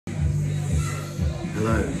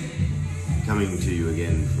Hello, coming to you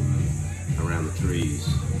again from around the trees,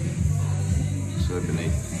 so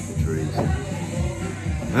beneath the trees.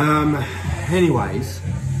 Anyways,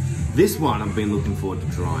 this one I've been looking forward to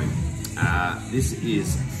trying. This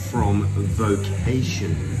is from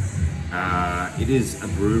Vocation. It is a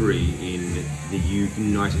brewery in the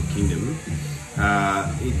United Kingdom.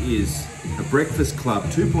 It is a Breakfast Club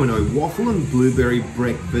 2.0 waffle and blueberry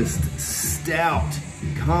breakfast stout.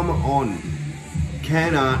 Come on.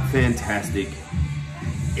 Can art, fantastic.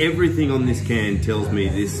 Everything on this can tells me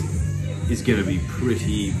this is going to be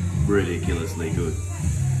pretty ridiculously good.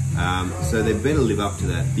 So they better live up to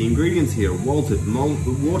that. The ingredients here are water,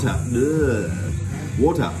 malted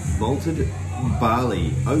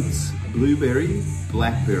barley, oats, blueberry,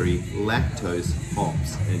 blackberry, lactose,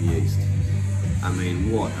 hops, and yeast. I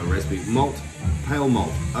mean, what a recipe. Malt, pale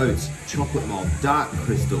malt, oats, chocolate malt, dark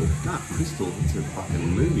crystal. Dark crystal, it's a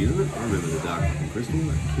fucking movie, isn't it? I remember the dark crystal,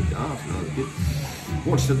 that kicked ass when I was a kid.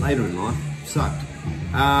 Watched it later in life, sucked.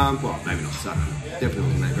 Well, maybe not sucked, definitely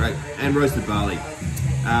wasn't that great. And roasted barley.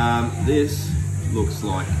 This looks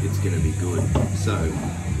like it's gonna be good. So,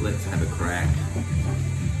 let's have a crack.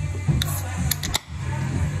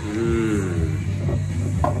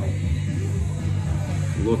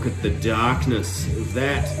 Look at the darkness of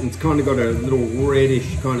that. It's kind of got a little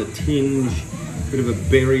reddish kind of tinge, bit of a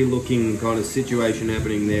berry looking kind of situation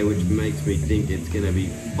happening there, which makes me think it's gonna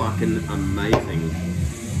be fucking amazing.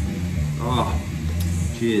 Oh,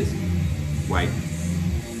 cheers. Wait.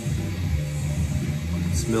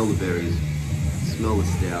 Smell the berries. Smell the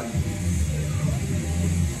stout.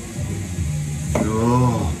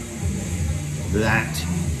 Oh, that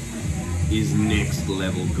is next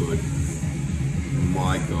level good.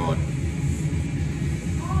 My God.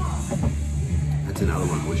 That's another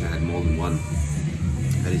one. I wish I had more than one.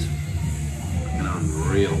 That is an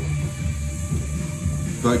unreal.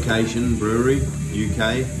 Vocation Brewery,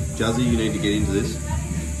 UK. Juzzy, you need to get into this.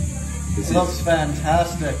 This looks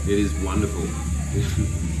fantastic. It is wonderful.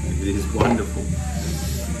 It is wonderful.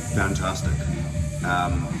 Fantastic.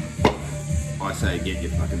 I say get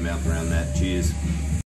your fucking mouth around that. Cheers.